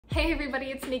Hey everybody,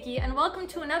 it's Nikki and welcome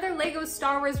to another LEGO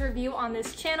Star Wars review on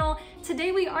this channel.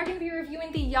 Today we are going to be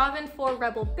reviewing the Yavin 4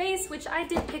 Rebel base, which I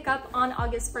did pick up on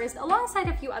August 1st alongside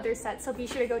a few other sets, so be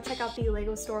sure to go check out the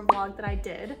LEGO store vlog that I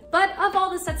did. But of all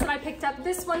the sets that I picked up,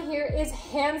 this one here is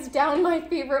hands down my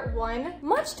favorite one.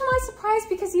 Much to my surprise,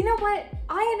 because you know what?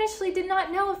 I initially did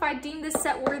not know if I deemed this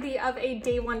set worthy of a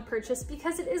day one purchase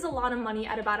because it is a lot of money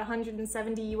at about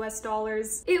 170 US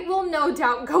dollars. It will no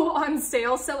doubt go on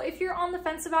sale, so if you're on the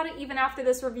fence about it even after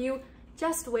this review,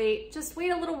 just wait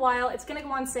a little while. It's gonna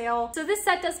go on sale. So this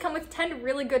set does come with 10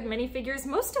 really good minifigures.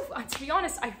 Most of, to be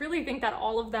honest, I really think that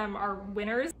all of them are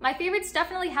winners. My favorites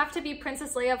definitely have to be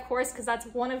Princess Leia, of course, because that's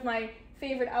one of my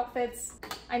favorite outfits.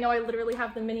 I know I literally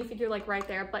have the minifigure like right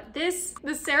there, but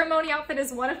the ceremony outfit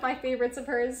is one of my favorites of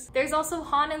hers. There's also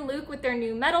Han and Luke with their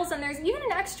new medals, and there's even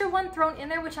an extra one thrown in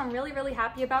there, which I'm really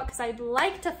happy about because I'd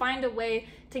like to find a way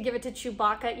to give it to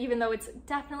Chewbacca, even though it's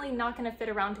definitely not gonna fit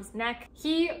around his neck.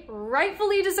 He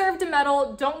rightfully deserved a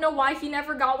medal. Don't know why he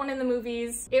never got one in the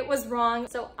movies. It was wrong.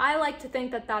 So I like to think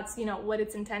that that's, you know, what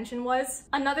its intention was.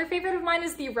 Another favorite of mine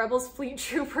is the Rebels Fleet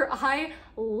Trooper. I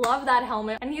love that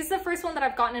helmet, and he's the first one that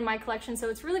I've gotten in my collection, so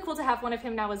it's really cool to have one of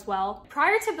him now as well.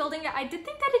 Prior to building it, I did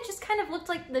think that it just kind of looked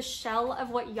like the shell of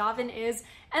what Yavin is,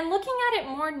 and looking at it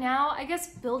more now, I guess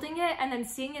building it and then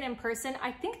seeing it in person,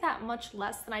 I think that much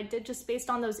less than I did just based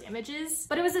on those images.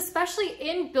 But it was especially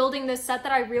in building this set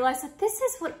that I realized that this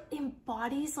is what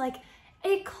embodies like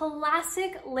a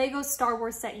classic LEGO Star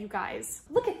Wars set, you guys.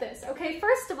 Look at this, okay?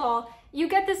 First of all, you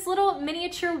get this little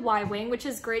miniature Y-Wing, which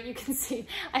is great. You can see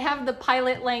I have the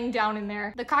pilot laying down in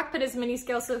there. The cockpit is mini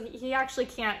scale, so he actually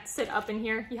can't sit up in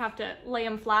here. You have to lay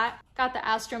him flat. Got the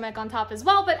astromech on top as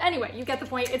well, but anyway, you get the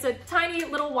point. It's a tiny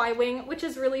little Y-Wing, which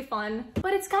is really fun.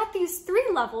 But it's got these 3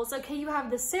 levels, okay? You have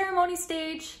the ceremony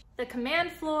stage, the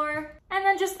command floor, and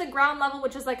then just the ground level,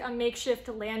 which is like a makeshift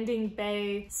landing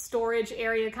bay storage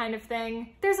area kind of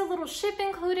thing. There's a little ship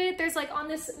included. There's like on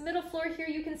this middle floor here,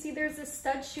 you can see there's this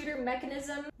stud shooter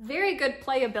mechanism. Very good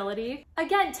playability.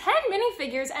 Again, 10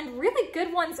 minifigures, and really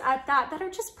good ones at that are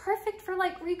just perfect for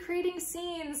like recreating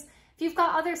scenes. If you've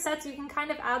got other sets, you can kind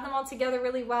of add them all together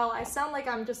really well. I sound like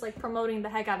I'm just like promoting the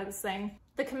heck out of this thing.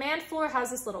 The command floor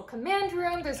has this little command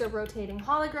room. There's a rotating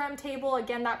hologram table.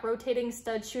 Again, that rotating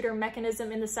stud shooter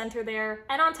mechanism in the center there.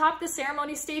 And on top, the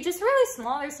ceremony stage is really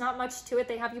small. There's not much to it.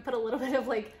 They have you put a little bit of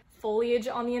like foliage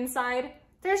on the inside.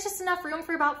 There's just enough room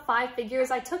for about 5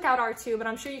 figures. I took out R2, but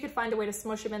I'm sure you could find a way to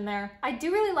smush him in there. I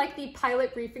do really like the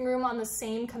pilot briefing room on the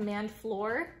same command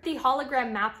floor. The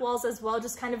hologram map walls as well,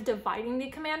 just kind of dividing the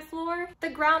command floor. The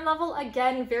ground level,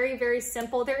 again, very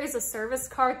simple. There is a service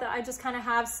cart that I just kind of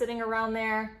have sitting around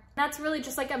there. That's really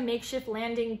just like a makeshift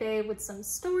landing bay with some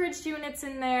storage units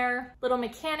in there, little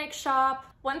mechanic shop.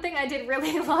 One thing I did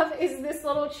really love is this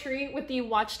little tree with the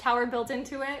watchtower built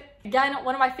into it. Again,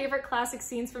 one of my favorite classic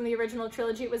scenes from the original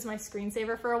trilogy. It was my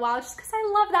screensaver for a while just because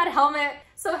I love that helmet.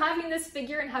 So having this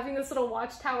figure and having this little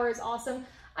watchtower is awesome.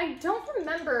 I don't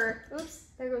remember, oops,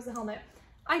 there goes the helmet.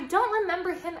 I don't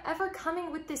remember him ever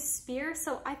coming with this spear,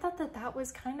 so I thought that that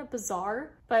was kind of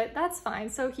bizarre, but that's fine.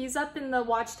 So he's up in the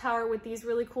watchtower with these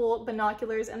really cool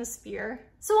binoculars and a spear.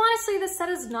 So honestly, this set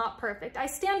is not perfect. I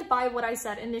stand by what I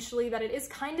said initially, that it is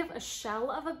kind of a shell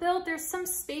of a build. There's some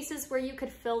spaces where you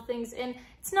could fill things in.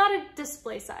 It's not a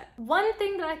display set. One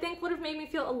thing that I think would have made me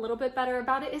feel a little bit better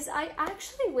about it is I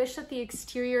actually wish that the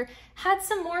exterior had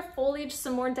some more foliage,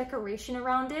 some more decoration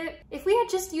around it. If we had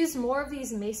just used more of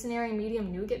these masonry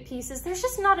medium nougat pieces, there's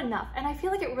just not enough. And I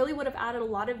feel like it really would have added a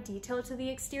lot of detail to the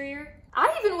exterior.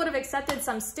 I even would have accepted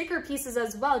some sticker pieces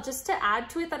as well, just to add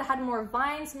to it that had more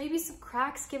vines, maybe some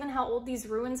cracks given how old these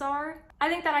ruins are. I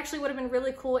think that actually would have been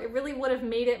really cool. It really would have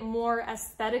made it more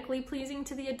aesthetically pleasing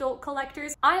to the adult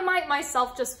collectors. I might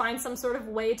myself just find some sort of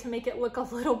way to make it look a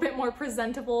little bit more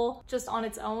presentable just on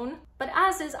its own. But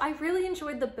as is, I really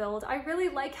enjoyed the build. I really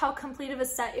like how complete of a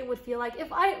set it would feel like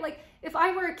if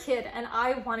I were a kid and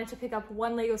I wanted to pick up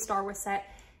one LEGO Star Wars set.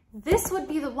 This would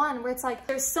be the one where it's like,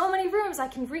 there's so many rooms, I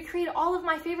can recreate all of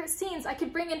my favorite scenes. I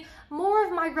could bring in more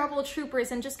of my Rebel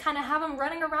troopers and just kind of have them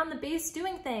running around the base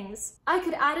doing things. I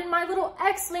could add in my little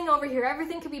X-Wing over here.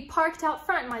 Everything could be parked out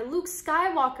front, my Luke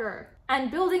Skywalker. And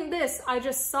building this, I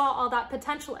just saw all that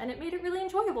potential and it made it really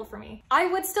enjoyable for me. I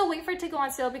would still wait for it to go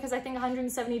on sale because I think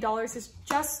 $170 is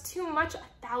just too much.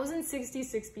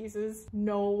 1,066 pieces.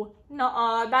 No,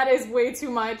 nuh-uh, that is way too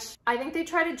much. I think they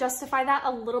try to justify that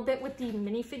a little bit with the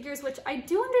minifigures, which I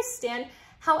do understand.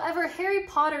 However, Harry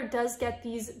Potter does get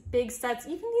these big sets,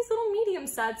 even these little medium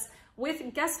sets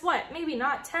with, guess what, maybe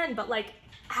not 10, but like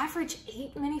average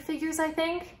 8 minifigures, I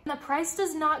think. And the price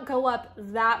does not go up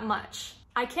that much.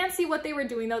 I can't see what they were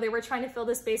doing though. They were trying to fill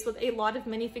this base with a lot of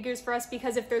minifigures for us,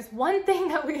 because if there's one thing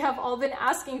that we have all been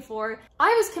asking for, I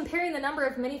was comparing the number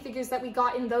of minifigures that we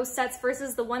got in those sets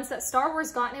versus the ones that Star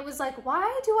Wars got, and it was like,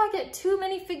 why do I get 2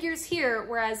 minifigures here,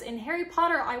 whereas in Harry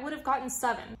Potter I would have gotten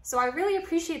 7. So I really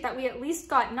appreciate that we at least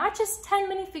got not just 10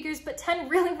 minifigures, but 10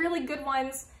 really, really good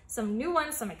ones, some new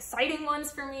ones, some exciting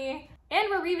ones for me. And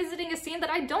we're revisiting a scene that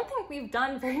I don't think we've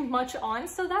done very much on,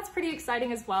 so that's pretty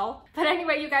exciting as well. But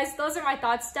anyway, you guys, those are my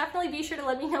thoughts. Definitely be sure to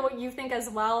let me know what you think as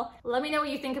well. Let me know what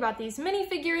you think about these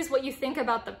minifigures, what you think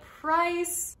about the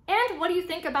price, and what do you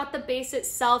think about the base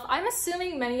itself. I'm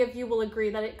assuming many of you will agree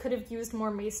that it could have used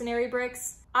more masonry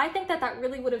bricks. I think that that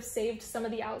really would have saved some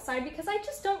of the outside, because I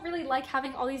just don't really like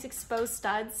having all these exposed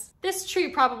studs. This tree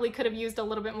probably could have used a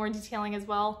little bit more detailing as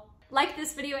well. Like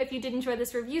this video if you did enjoy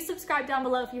this review, subscribe down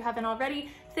below if you haven't already.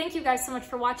 Thank you guys so much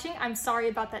for watching. I'm sorry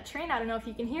about that train, I don't know if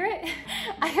you can hear it.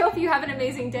 I hope you have an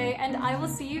amazing day, and I will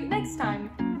see you next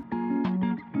time.